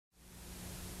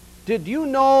Did you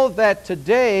know that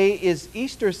today is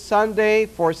Easter Sunday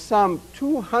for some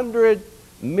 200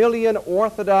 million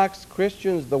Orthodox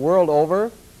Christians the world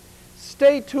over?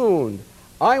 Stay tuned.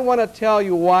 I want to tell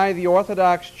you why the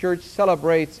Orthodox Church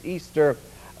celebrates Easter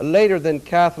later than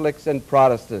Catholics and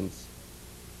Protestants.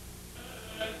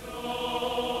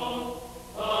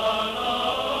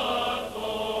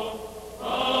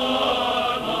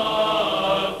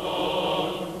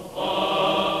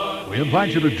 We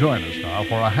invite you to join us now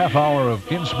for a half hour of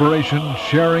inspiration,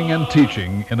 sharing, and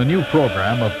teaching in a new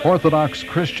program of Orthodox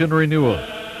Christian Renewal.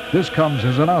 This comes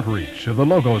as an outreach of the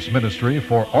Logos Ministry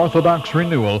for Orthodox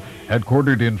Renewal,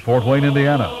 headquartered in Fort Wayne,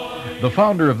 Indiana. The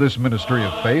founder of this ministry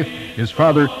of faith is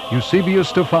Father Eusebius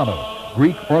Stefano,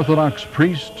 Greek Orthodox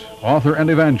priest, author, and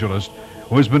evangelist,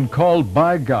 who has been called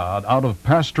by God out of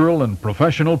pastoral and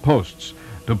professional posts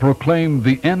to proclaim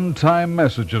the end-time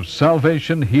message of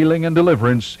salvation, healing, and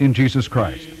deliverance in Jesus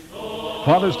Christ.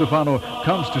 Father Stefano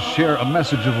comes to share a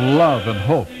message of love and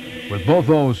hope with both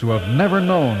those who have never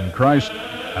known Christ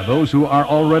and those who are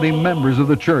already members of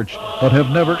the church but have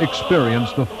never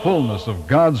experienced the fullness of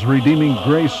God's redeeming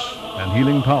grace and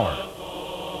healing power.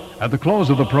 At the close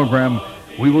of the program,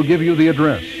 we will give you the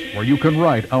address where you can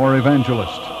write our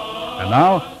evangelist. And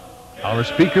now, our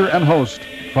speaker and host,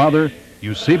 Father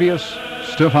Eusebius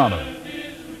Stefano.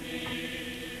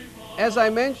 As I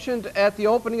mentioned at the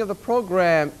opening of the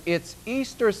program, it's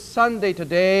Easter Sunday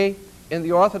today in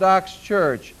the Orthodox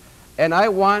Church, and I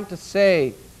want to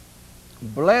say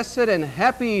blessed and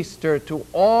happy Easter to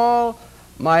all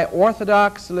my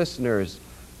Orthodox listeners.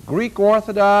 Greek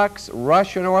Orthodox,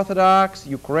 Russian Orthodox,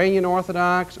 Ukrainian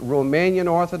Orthodox,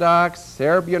 Romanian Orthodox,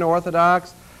 Serbian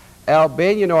Orthodox,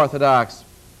 Albanian Orthodox,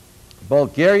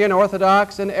 Bulgarian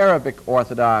Orthodox, and Arabic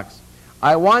Orthodox.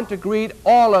 I want to greet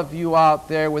all of you out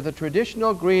there with a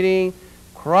traditional greeting,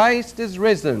 Christ is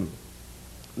risen.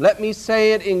 Let me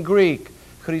say it in Greek,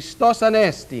 Christos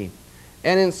Anesti,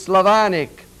 and in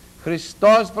Slavonic,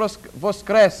 Christos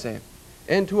Voskrese.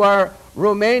 And to our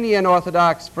Romanian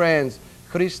Orthodox friends,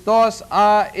 Christos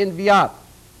a înviat.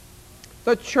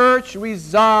 The church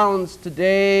resounds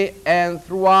today and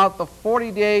throughout the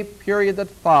 40-day period that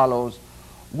follows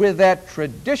with that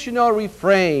traditional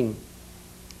refrain,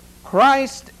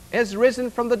 Christ has risen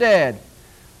from the dead,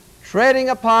 treading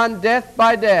upon death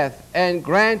by death and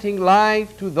granting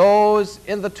life to those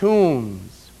in the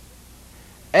tombs.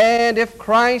 And if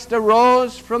Christ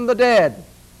arose from the dead,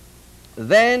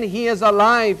 then he is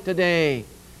alive today,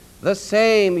 the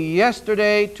same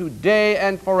yesterday, today,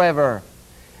 and forever.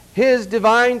 His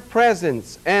divine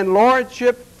presence and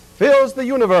lordship fills the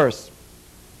universe,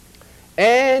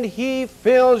 and he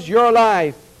fills your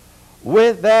life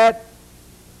with that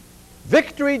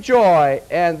victory joy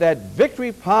and that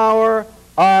victory power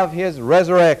of his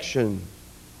resurrection.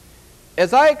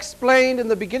 As I explained in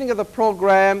the beginning of the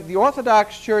program, the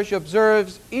Orthodox Church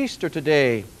observes Easter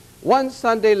today, one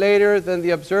Sunday later than the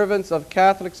observance of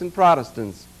Catholics and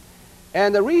Protestants.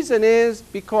 And the reason is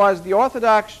because the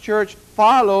Orthodox Church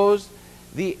follows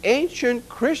the ancient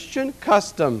Christian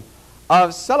custom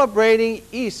of celebrating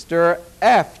Easter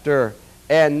after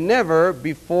and never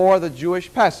before the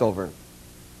Jewish Passover.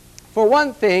 For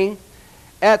one thing,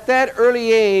 at that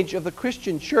early age of the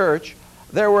Christian church,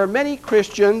 there were many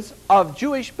Christians of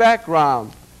Jewish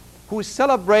background who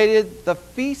celebrated the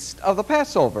feast of the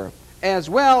Passover, as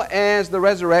well as the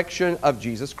resurrection of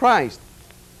Jesus Christ.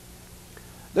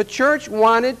 The church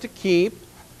wanted to keep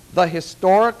the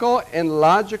historical and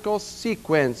logical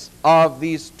sequence of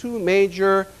these two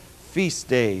major feast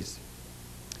days.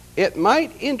 It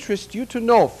might interest you to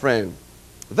know, friend,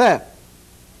 that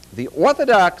the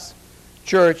Orthodox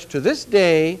Church to this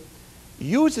day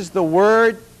uses the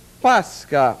word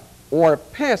Pascha or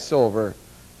Passover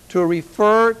to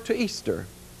refer to Easter.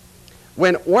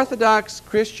 When Orthodox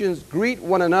Christians greet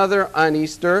one another on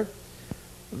Easter,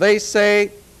 they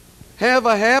say, "Have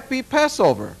a happy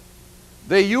Passover."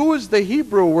 They use the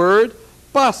Hebrew word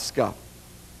Pascha.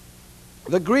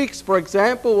 The Greeks, for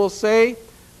example, will say,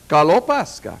 "Kalo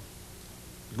Pascha,"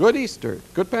 good Easter,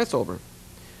 good Passover.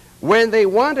 When they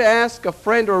want to ask a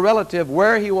friend or relative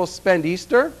where he will spend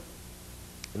Easter,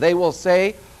 they will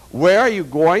say, "Where are you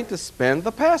going to spend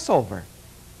the Passover?"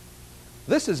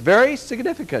 This is very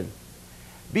significant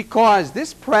because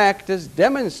this practice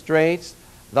demonstrates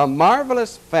the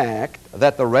marvelous fact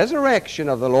that the resurrection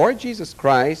of the Lord Jesus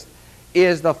Christ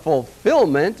is the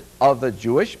fulfillment of the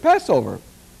Jewish Passover.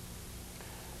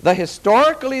 The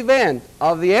historical event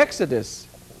of the Exodus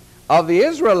of the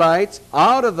Israelites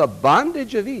out of the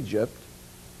bondage of Egypt,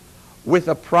 with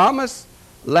the promised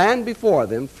land before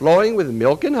them flowing with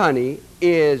milk and honey,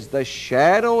 is the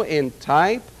shadow and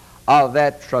type of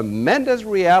that tremendous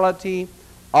reality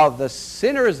of the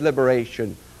sinner's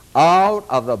liberation out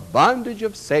of the bondage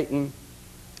of Satan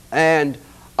and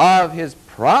of his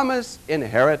promised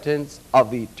inheritance of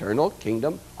the eternal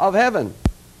kingdom of heaven.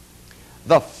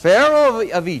 The Pharaoh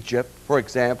of Egypt, for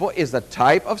example, is a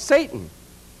type of Satan.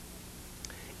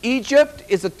 Egypt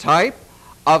is a type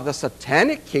of the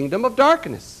satanic kingdom of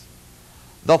darkness.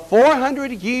 The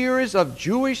 400 years of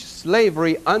Jewish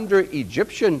slavery under the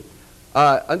Egyptian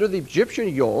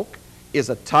yoke is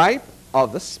a type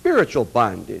of the spiritual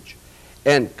bondage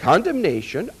and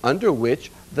condemnation under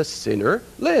which the sinner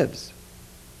lives.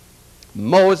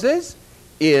 Moses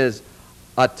is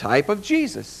a type of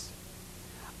Jesus.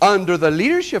 Under the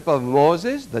leadership of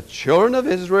Moses, the children of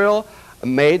Israel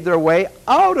made their way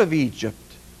out of Egypt.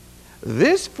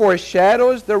 This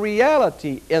foreshadows the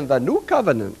reality in the new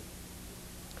covenant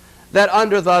that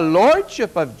under the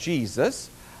lordship of Jesus,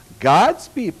 God's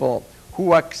people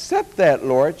who accept that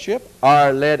lordship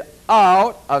are led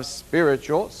out of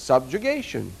spiritual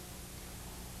subjugation.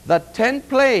 The 10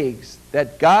 plagues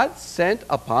that God sent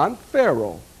upon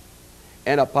Pharaoh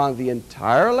and upon the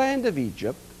entire land of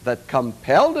Egypt that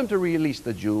compelled him to release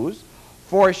the Jews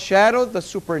foreshadowed the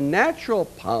supernatural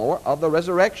power of the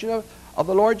resurrection of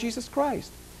the Lord Jesus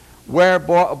Christ,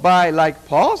 whereby, like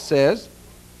Paul says,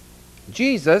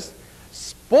 Jesus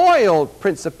spoiled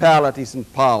principalities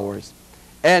and powers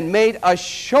and made a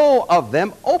show of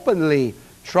them openly,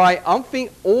 triumphing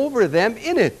over them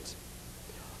in it.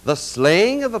 The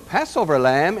slaying of the Passover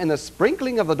lamb and the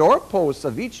sprinkling of the doorposts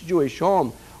of each Jewish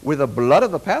home with the blood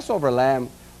of the Passover lamb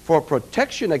for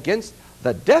protection against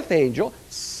the death angel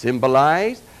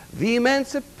symbolized the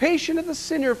emancipation of the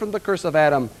sinner from the curse of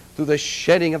Adam through the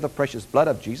shedding of the precious blood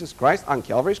of Jesus Christ on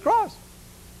Calvary's cross.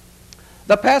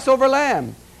 The Passover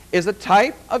lamb is a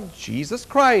type of Jesus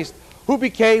Christ, who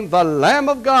became the Lamb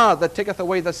of God that taketh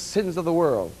away the sins of the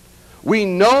world. We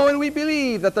know and we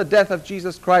believe that the death of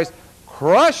Jesus Christ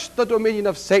crushed the dominion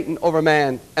of Satan over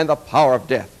man and the power of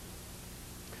death.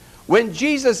 When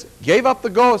Jesus gave up the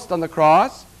ghost on the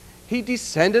cross, he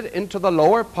descended into the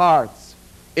lower parts,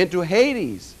 into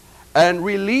Hades, and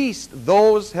released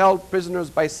those held prisoners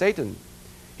by Satan.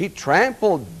 He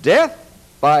trampled death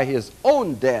by his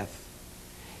own death.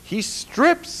 He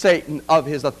stripped Satan of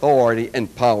his authority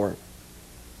and power.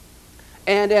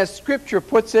 And as Scripture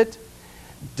puts it,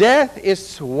 death is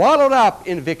swallowed up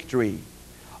in victory.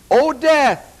 O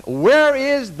death, where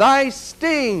is thy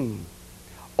sting?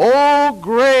 O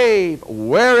grave,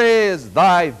 where is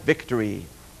thy victory?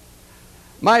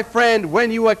 My friend,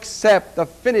 when you accept the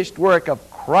finished work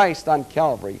of Christ on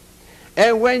Calvary,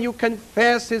 and when you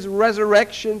confess his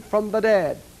resurrection from the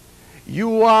dead,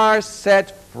 you are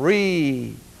set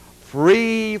free,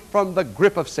 free from the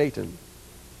grip of Satan.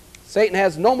 Satan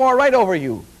has no more right over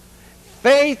you.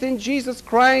 Faith in Jesus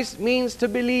Christ means to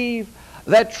believe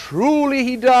that truly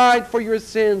he died for your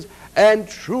sins and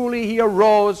truly he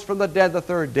arose from the dead the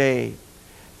third day.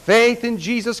 Faith in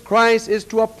Jesus Christ is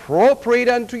to appropriate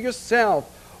unto yourself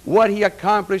what he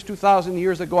accomplished 2,000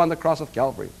 years ago on the cross of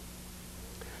Calvary.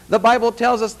 The Bible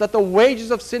tells us that the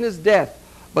wages of sin is death,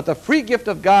 but the free gift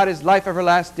of God is life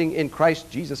everlasting in Christ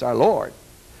Jesus our Lord.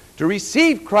 To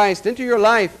receive Christ into your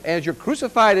life as your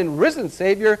crucified and risen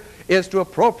Savior is to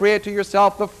appropriate to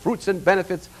yourself the fruits and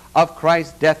benefits of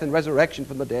Christ's death and resurrection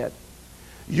from the dead.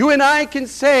 You and I can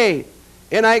say,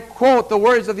 and I quote the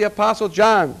words of the Apostle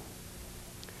John,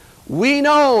 we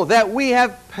know that we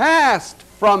have passed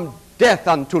from death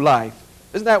unto life.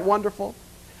 Isn't that wonderful?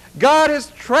 God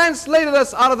has translated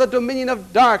us out of the dominion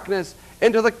of darkness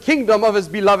into the kingdom of his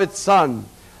beloved Son.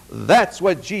 That's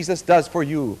what Jesus does for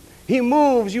you. He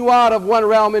moves you out of one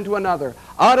realm into another,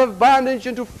 out of bondage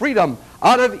into freedom,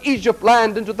 out of Egypt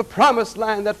land into the promised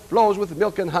land that flows with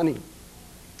milk and honey,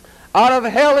 out of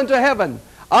hell into heaven,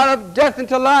 out of death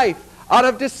into life, out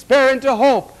of despair into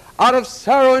hope, out of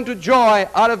sorrow into joy,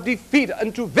 out of defeat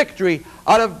into victory,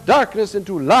 out of darkness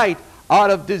into light, out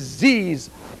of disease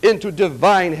into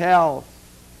divine health.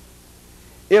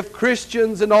 If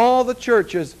Christians in all the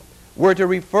churches were to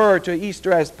refer to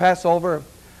Easter as Passover,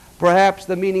 perhaps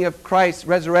the meaning of Christ's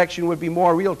resurrection would be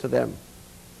more real to them.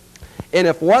 And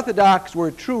if Orthodox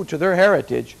were true to their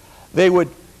heritage, they would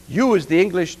use the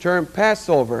English term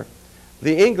Passover,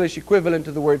 the English equivalent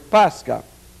to the word Pascha.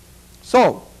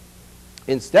 So,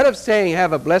 instead of saying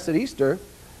have a blessed Easter,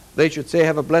 they should say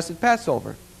have a blessed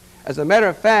Passover. As a matter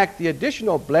of fact, the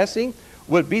additional blessing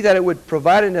would be that it would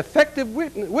provide an effective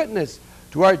witness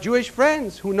to our Jewish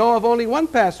friends who know of only one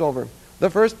Passover, the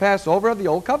first Passover of the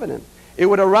Old Covenant. It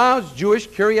would arouse Jewish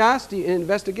curiosity and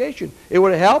investigation. It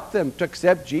would help them to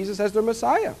accept Jesus as their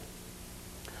Messiah.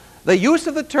 The use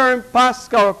of the term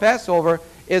Pascha or Passover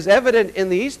is evident in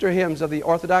the Easter hymns of the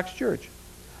Orthodox Church.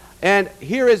 And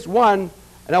here is one,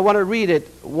 and I want to read it,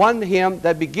 one hymn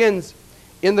that begins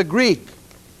in the Greek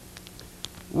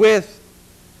with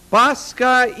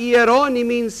Pascha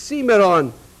ieronymin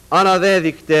simeron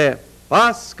anadedikte,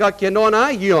 Pascha kenon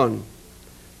agion,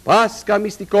 Pascha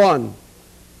mystikon.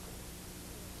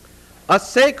 A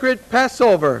sacred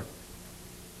Passover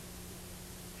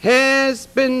has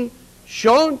been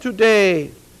shown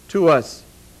today to us.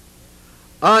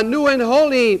 A new and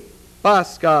holy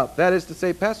Pascha, that is to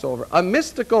say Passover, a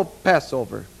mystical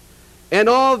Passover, an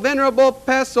all-venerable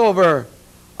Passover,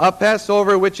 a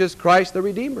Passover which is Christ the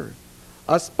Redeemer,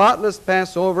 a spotless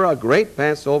Passover, a great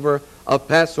Passover, a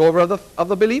Passover of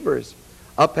the believers,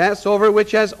 a Passover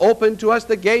which has opened to us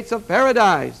the gates of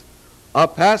paradise, a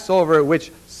Passover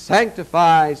which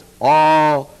sanctifies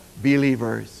all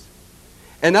believers.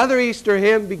 Another Easter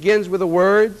hymn begins with the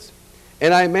words,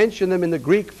 and I mention them in the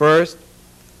Greek first,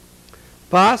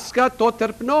 Pascha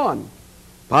toterpnon,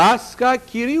 Pascha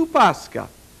Kyriou Pascha,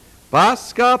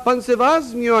 Pascha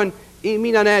pansevasmion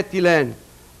iminanetilen,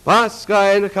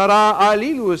 Pascha en chara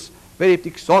alilus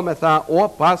periptixometha, or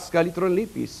Pascha litron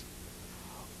lipis.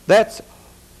 That's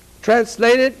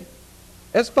translated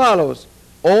as follows: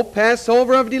 O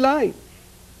Passover of delight,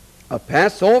 a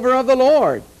Passover of the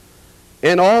Lord,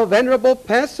 an all-venerable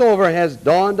Passover has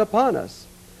dawned upon us,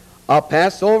 a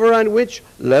Passover on which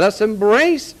let us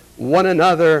embrace one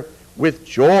another with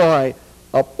joy.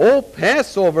 O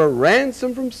Passover,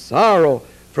 ransom from sorrow,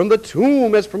 from the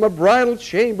tomb as from a bridal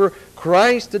chamber,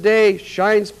 Christ today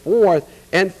shines forth,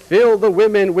 and fill the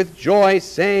women with joy,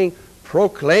 saying,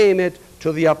 proclaim it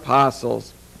to the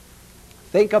apostles.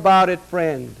 Think about it,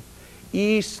 friend.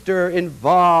 Easter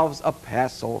involves a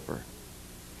Passover.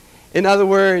 In other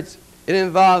words, it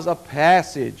involves a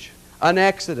passage, an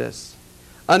exodus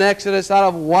out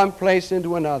of one place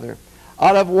into another,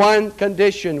 out of one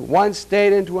condition, one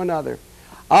state into another,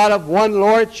 out of one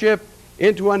lordship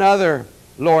into another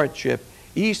lordship.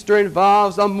 Easter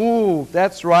involves a move,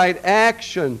 that's right,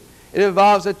 action. It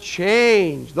involves a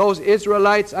change. Those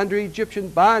Israelites under Egyptian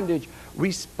bondage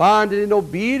responded in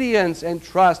obedience and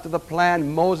trust to the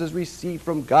plan Moses received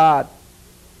from God.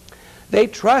 They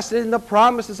trusted in the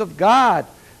promises of God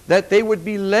that they would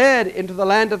be led into the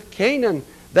land of Canaan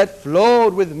that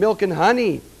flowed with milk and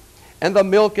honey. And the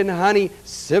milk and honey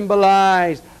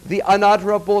symbolized the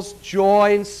unutterable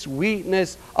joy and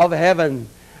sweetness of heaven,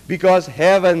 because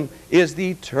heaven is the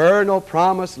eternal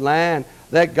promised land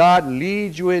that God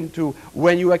leads you into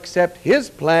when you accept His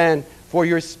plan for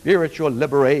your spiritual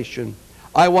liberation.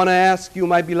 I want to ask you,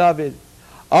 my beloved,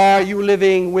 are you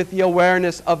living with the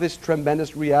awareness of this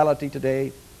tremendous reality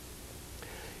today?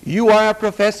 You are a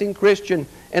professing Christian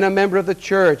and a member of the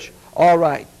church. All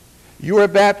right. You are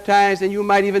baptized and you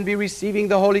might even be receiving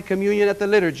the Holy Communion at the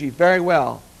liturgy. Very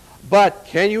well. But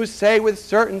can you say with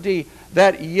certainty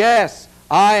that, yes,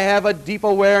 I have a deep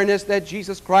awareness that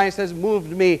Jesus Christ has moved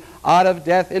me out of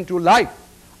death into life?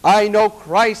 I know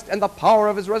Christ and the power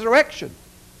of His resurrection.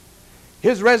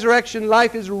 His resurrection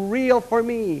life is real for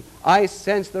me. I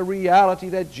sense the reality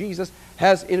that Jesus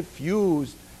has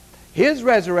infused His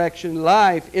resurrection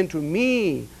life into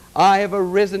me. I have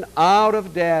arisen out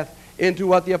of death into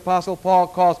what the Apostle Paul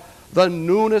calls the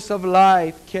newness of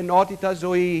life, kenotita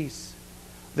zois.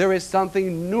 There is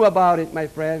something new about it, my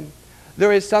friend.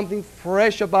 There is something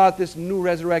fresh about this new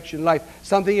resurrection life,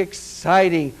 something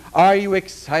exciting. Are you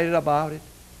excited about it?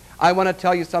 I want to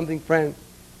tell you something, friend.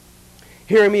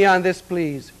 Hear me on this,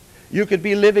 please. You could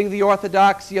be living the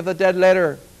orthodoxy of the dead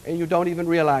letter, and you don't even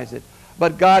realize it.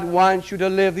 But God wants you to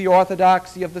live the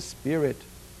orthodoxy of the Spirit,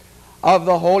 of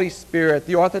the Holy Spirit.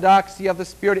 The orthodoxy of the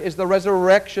Spirit is the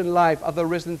resurrection life of the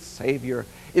risen Savior.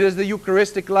 It is the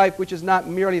Eucharistic life, which is not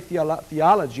merely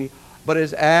theology, but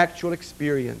is actual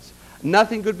experience.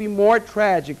 Nothing could be more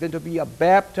tragic than to be a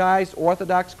baptized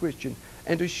Orthodox Christian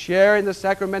and to share in the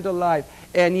sacramental life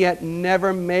and yet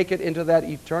never make it into that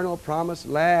eternal promised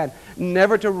land,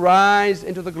 never to rise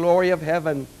into the glory of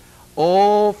heaven.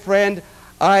 Oh, friend,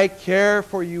 I care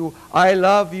for you. I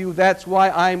love you. That's why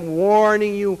I'm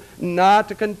warning you not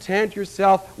to content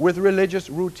yourself with religious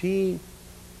routine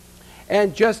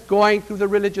and just going through the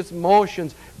religious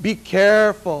motions. Be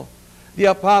careful. The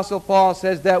Apostle Paul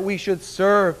says that we should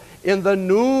serve in the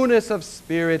newness of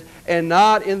spirit and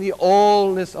not in the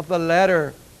oldness of the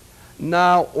letter.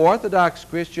 Now, Orthodox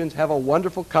Christians have a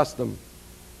wonderful custom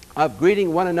of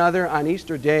greeting one another on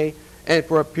Easter Day and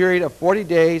for a period of 40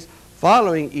 days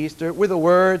following Easter with the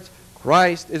words,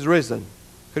 Christ is risen,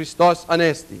 Christos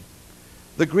anesti.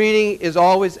 The greeting is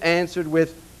always answered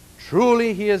with,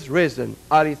 truly He is risen,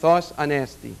 alithos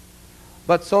anesti.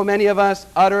 But so many of us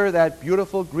utter that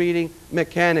beautiful greeting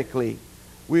mechanically.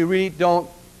 We really don't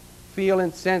feel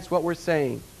and sense what we're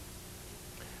saying.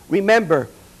 Remember,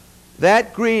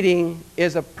 that greeting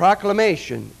is a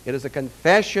proclamation. It is a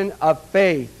confession of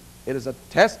faith. It is a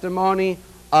testimony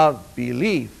of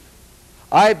belief.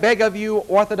 I beg of you,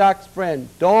 Orthodox friend,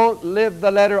 don't live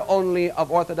the letter only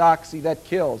of orthodoxy that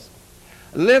kills.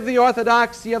 Live the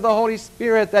orthodoxy of the Holy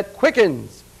Spirit that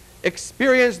quickens.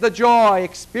 Experience the joy,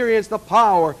 experience the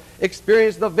power,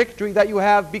 experience the victory that you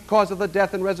have because of the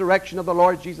death and resurrection of the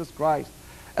Lord Jesus Christ.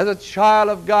 As a child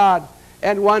of God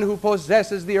and one who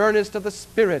possesses the earnest of the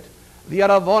Spirit, the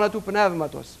aravona tu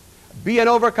pneumatos, be an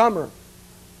overcomer,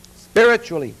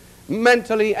 spiritually,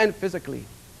 mentally, and physically.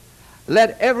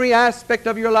 Let every aspect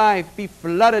of your life be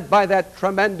flooded by that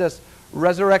tremendous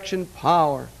resurrection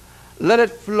power. Let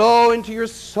it flow into your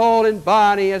soul and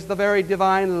body as the very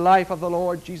divine life of the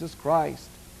Lord Jesus Christ.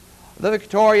 The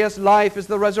victorious life is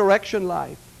the resurrection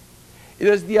life. It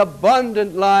is the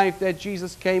abundant life that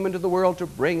Jesus came into the world to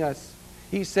bring us.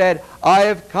 He said, I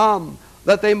have come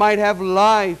that they might have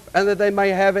life and that they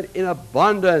might have it in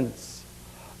abundance.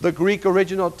 The Greek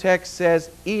original text says,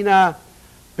 Ina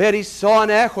perison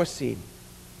echosin.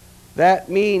 That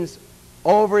means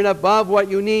over and above what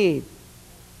you need.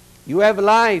 You have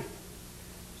life,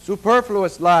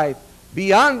 superfluous life,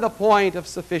 beyond the point of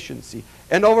sufficiency.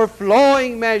 An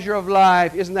overflowing measure of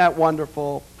life. Isn't that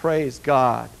wonderful? Praise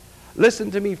God.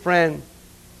 Listen to me, friend.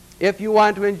 If you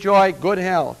want to enjoy good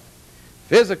health,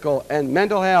 physical and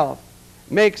mental health,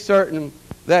 make certain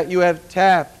that you have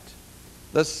tapped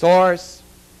the source,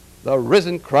 the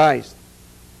risen Christ.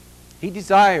 He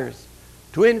desires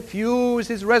to infuse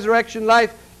His resurrection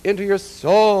life into your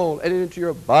soul and into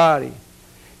your body.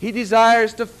 He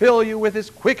desires to fill you with His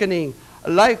quickening,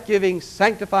 life-giving,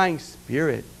 sanctifying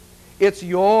Spirit. It's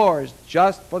yours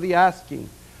just for the asking.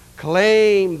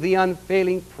 Claim the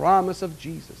unfailing promise of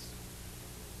Jesus.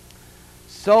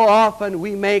 So often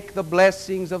we make the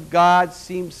blessings of God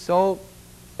seem so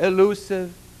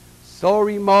elusive, so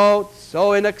remote,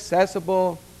 so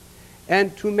inaccessible,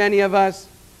 and too many of us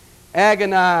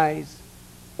agonize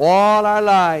all our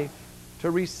life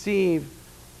to receive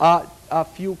a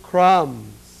few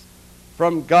crumbs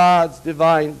from God's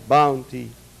divine bounty.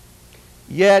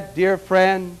 Yet, dear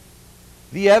friend,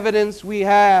 the evidence we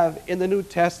have in the New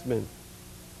Testament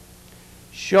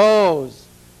shows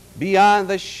beyond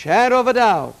the shadow of a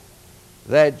doubt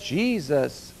that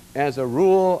Jesus, as a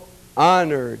rule,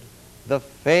 honored the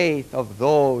faith of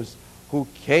those who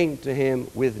came to Him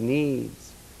with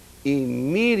needs.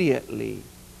 Immediately,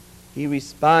 He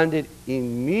responded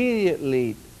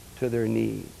immediately to their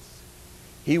needs.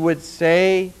 He would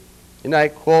say, and I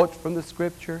quote from the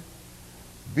Scripture,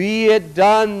 be it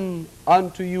done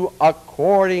unto you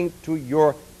according to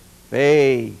your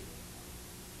faith.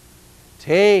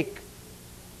 Take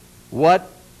what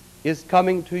is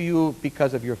coming to you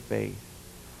because of your faith.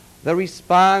 The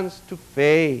response to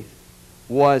faith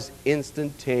was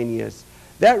instantaneous.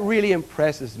 That really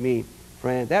impresses me,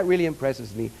 friend. That really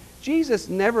impresses me. Jesus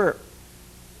never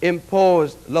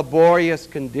imposed laborious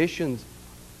conditions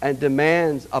and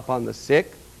demands upon the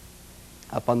sick,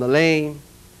 upon the lame,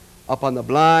 upon the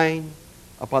blind,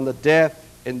 upon the deaf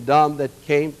and dumb that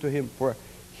came to Him for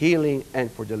healing and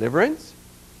for deliverance.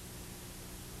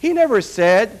 He never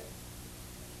said,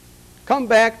 come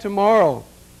back tomorrow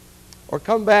or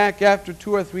come back after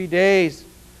 2 or 3 days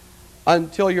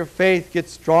until your faith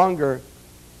gets stronger.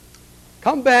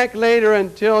 Come back later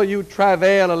until you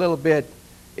travail a little bit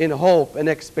in hope and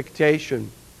expectation.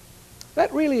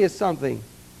 That really is something.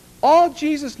 All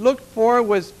Jesus looked for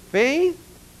was faith,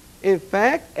 in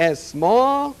fact, as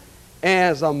small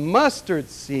as a mustard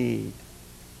seed,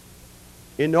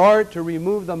 in order to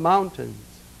remove the mountains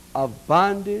of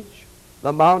bondage,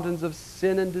 the mountains of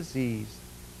sin and disease.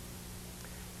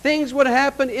 Things would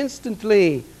happen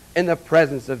instantly in the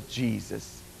presence of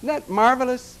Jesus. Isn't that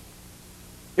marvelous?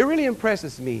 It really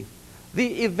impresses me.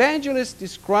 The evangelists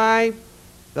describe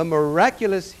the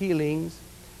miraculous healings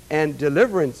and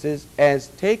deliverances as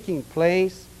taking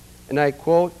place, and I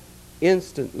quote,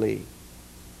 instantly.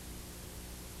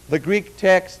 The Greek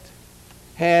text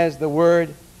has the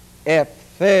word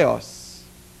eptheos,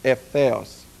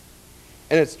 eptheos,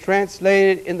 and it's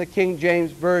translated in the King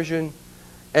James Version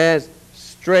as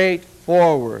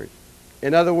straightforward.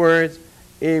 In other words,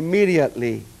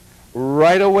 immediately,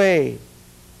 right away.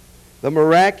 The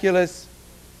miraculous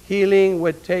healing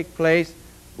would take place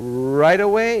right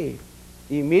away,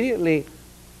 immediately,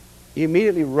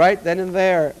 right then and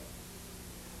there.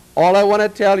 All I want to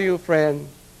tell you, friend,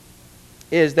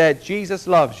 is that Jesus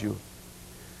loves you.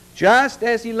 Just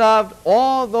as He loved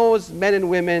all those men and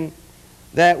women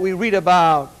that we read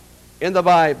about in the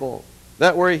Bible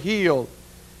that were healed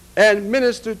and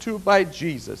ministered to by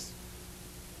Jesus.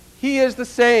 He is the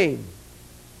same.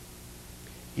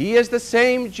 He is the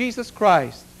same Jesus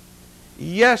Christ,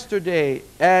 yesterday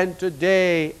and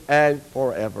today and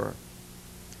forever.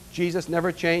 Jesus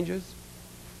never changes.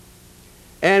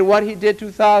 And what he did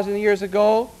 2,000 years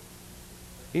ago,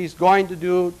 he's going to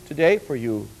do today for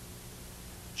you.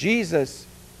 Jesus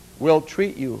will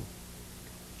treat you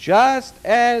just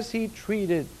as he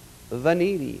treated the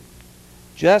needy,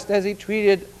 just as he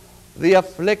treated the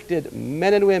afflicted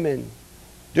men and women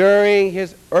during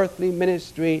his earthly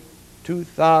ministry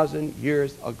 2,000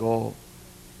 years ago.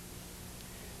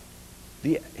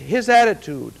 His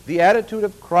attitude, the attitude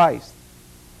of Christ,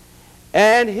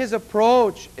 and his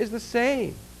approach is the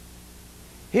same.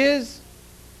 His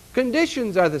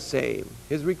conditions are the same.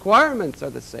 His requirements are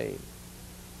the same.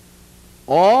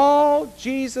 All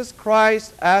Jesus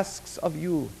Christ asks of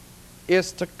you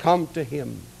is to come to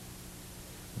him,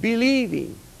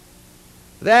 believing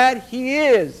that he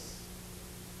is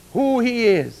who he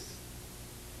is.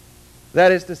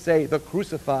 That is to say, the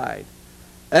crucified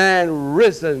and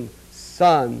risen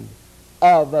Son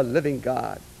of the living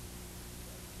God.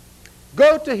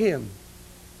 Go to him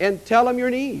and tell him your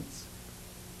needs.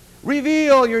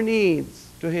 Reveal your needs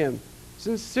to him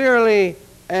sincerely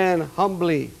and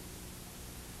humbly.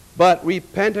 But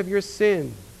repent of your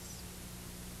sins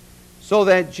so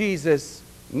that Jesus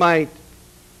might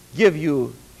give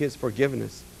you his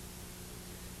forgiveness.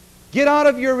 Get out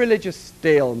of your religious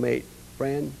stalemate,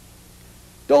 friend.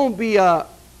 Don't be a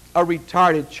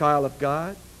retarded child of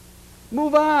God.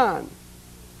 Move on.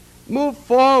 Move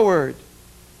forward.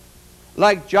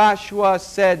 Like Joshua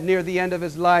said near the end of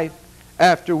his life,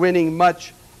 after winning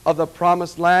much of the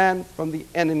promised land from the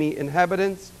enemy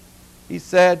inhabitants, he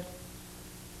said,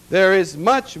 there is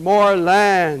much more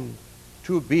land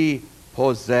to be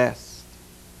possessed.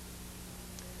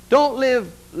 Don't live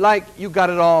like you got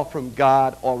it all from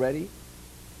God already.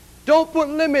 Don't put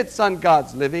limits on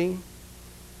God's living.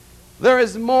 There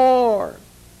is more.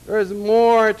 There is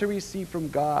more to receive from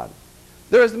God.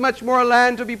 There is much more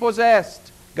land to be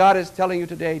possessed. God is telling you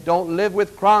today, don't live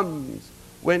with crumbs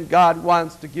when God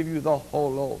wants to give you the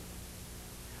whole loaf.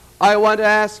 I want to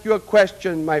ask you a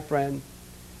question, my friend.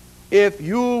 If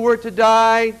you were to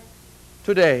die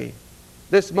today,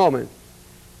 this moment,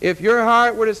 if your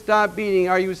heart were to stop beating,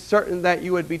 are you certain that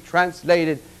you would be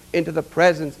translated into the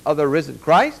presence of the risen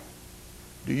Christ?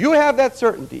 Do you have that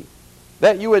certainty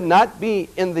that you would not be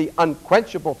in the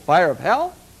unquenchable fire of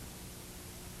hell?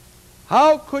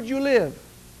 How could you live,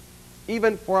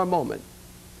 even for a moment,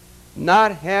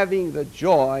 not having the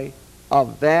joy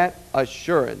of that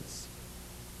assurance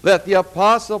that the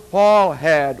Apostle Paul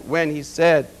had when he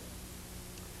said,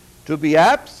 to be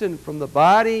absent from the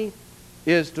body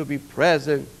is to be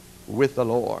present with the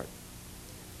Lord.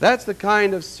 That's the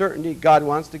kind of certainty God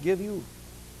wants to give you.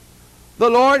 The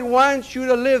Lord wants you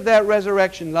to live that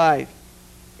resurrection life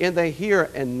in the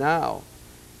here and now.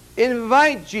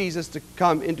 Invite Jesus to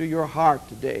come into your heart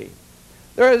today.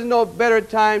 There is no better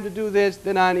time to do this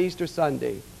than on Easter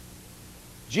Sunday.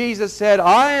 Jesus said,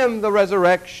 I am the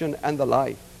resurrection and the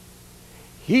life.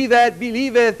 He that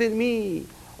believeth in me,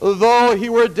 though he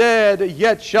were dead,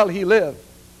 yet shall he live.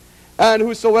 And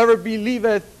whosoever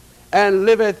believeth and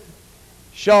liveth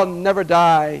shall never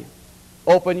die.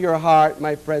 Open your heart,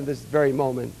 my friend, this very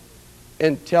moment,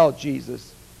 and tell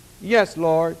Jesus, yes,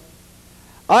 Lord,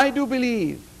 I do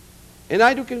believe, and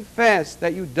I do confess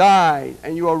that you died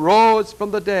and you arose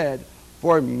from the dead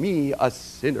for me, a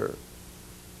sinner.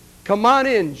 Come on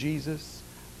in, Jesus.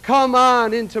 Come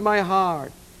on into my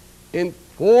heart and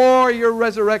pour your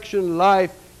resurrection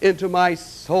life into my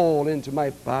soul, into my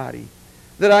body,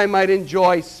 that I might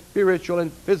enjoy spiritual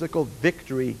and physical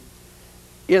victory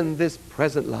in this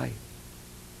present life.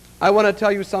 I want to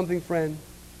tell you something, friend.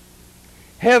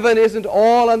 Heaven isn't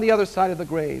all on the other side of the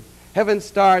grave. Heaven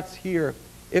starts here.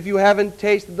 If you haven't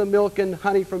tasted the milk and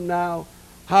honey from now,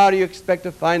 how do you expect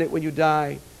to find it when you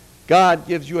die? God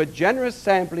gives you a generous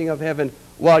sampling of heaven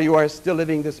while you are still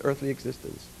living this earthly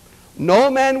existence.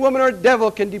 No man, woman, or devil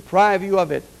can deprive you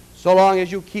of it so long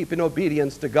as you keep in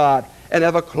obedience to God and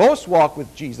have a close walk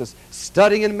with Jesus,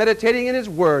 studying and meditating in his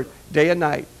word day and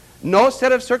night. No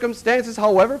set of circumstances,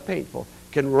 however painful,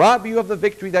 can rob you of the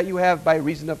victory that you have by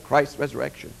reason of Christ's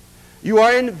resurrection. You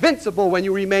are invincible when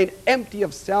you remain empty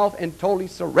of self and totally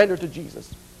surrender to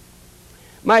Jesus.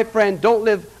 My friend, don't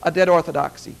live a dead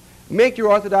orthodoxy. Make your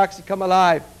orthodoxy come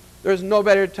alive. There's no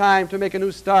better time to make a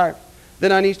new start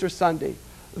than on Easter Sunday.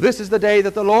 This is the day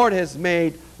that the Lord has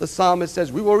made. The psalmist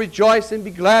says, we will rejoice and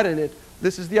be glad in it.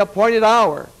 This is the appointed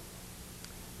hour.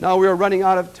 Now we are running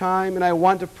out of time, and I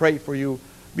want to pray for you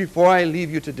before I leave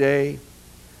you today.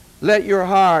 Let your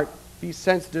heart be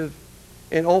sensitive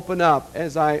and open up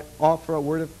as I offer a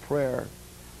word of prayer.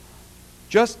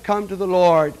 Just come to the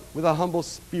Lord with a humble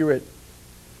spirit.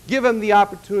 Give Him the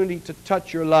opportunity to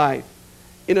touch your life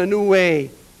in a new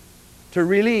way, to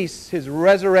release His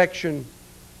resurrection,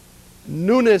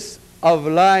 newness of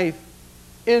life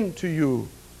into you.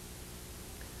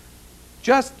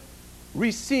 Just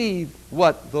receive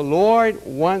what the Lord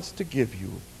wants to give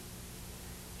you.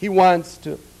 He wants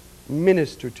to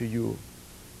minister to you.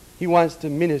 He wants to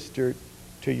minister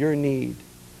to your need,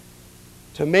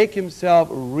 to make Himself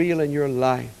real in your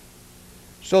life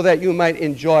so that you might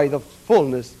enjoy the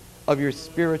fullness of your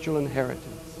spiritual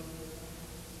inheritance.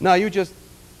 Now you just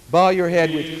bow your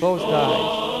head with closed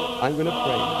eyes. I'm going to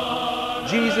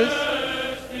pray. Jesus,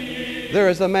 there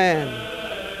is a man,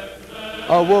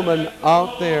 a woman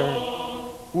out there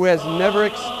who has never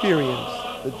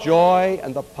experienced the joy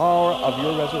and the power of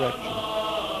your resurrection.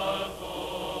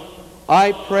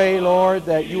 I pray, Lord,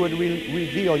 that you would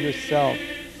reveal yourself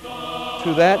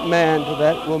to that man, to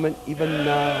that woman, even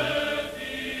now.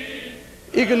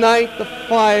 Ignite the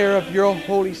fire of your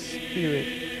Holy Spirit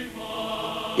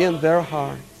in their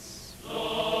hearts.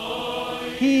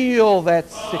 Heal that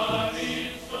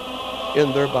sickness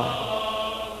in their body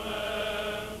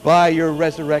by your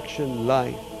resurrection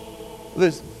life.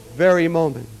 This very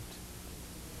moment,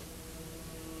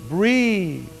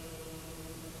 breathe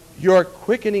your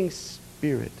quickening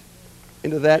spirit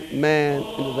into that man,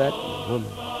 into that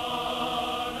woman.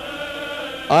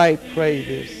 I pray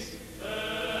this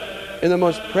in the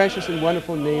most precious and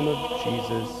wonderful name of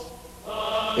Jesus.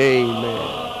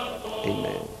 Amen.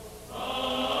 Amen.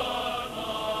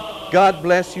 God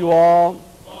bless you all.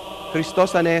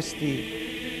 Christos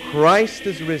Anesti. Christ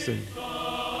is risen.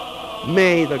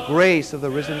 May the grace of the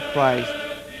risen Christ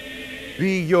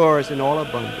be yours in all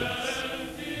abundance.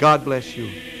 God bless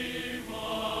you.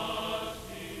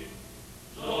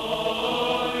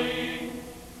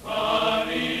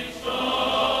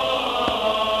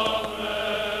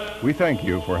 We thank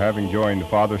you for having joined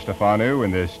Father Stefano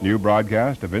in this new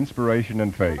broadcast of Inspiration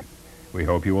and Faith. We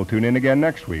hope you will tune in again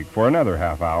next week for another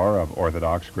half hour of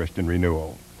Orthodox Christian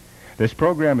Renewal. This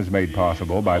program is made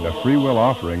possible by the free will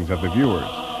offerings of the viewers.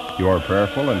 Your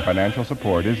prayerful and financial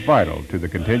support is vital to the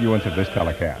continuance of this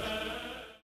telecast.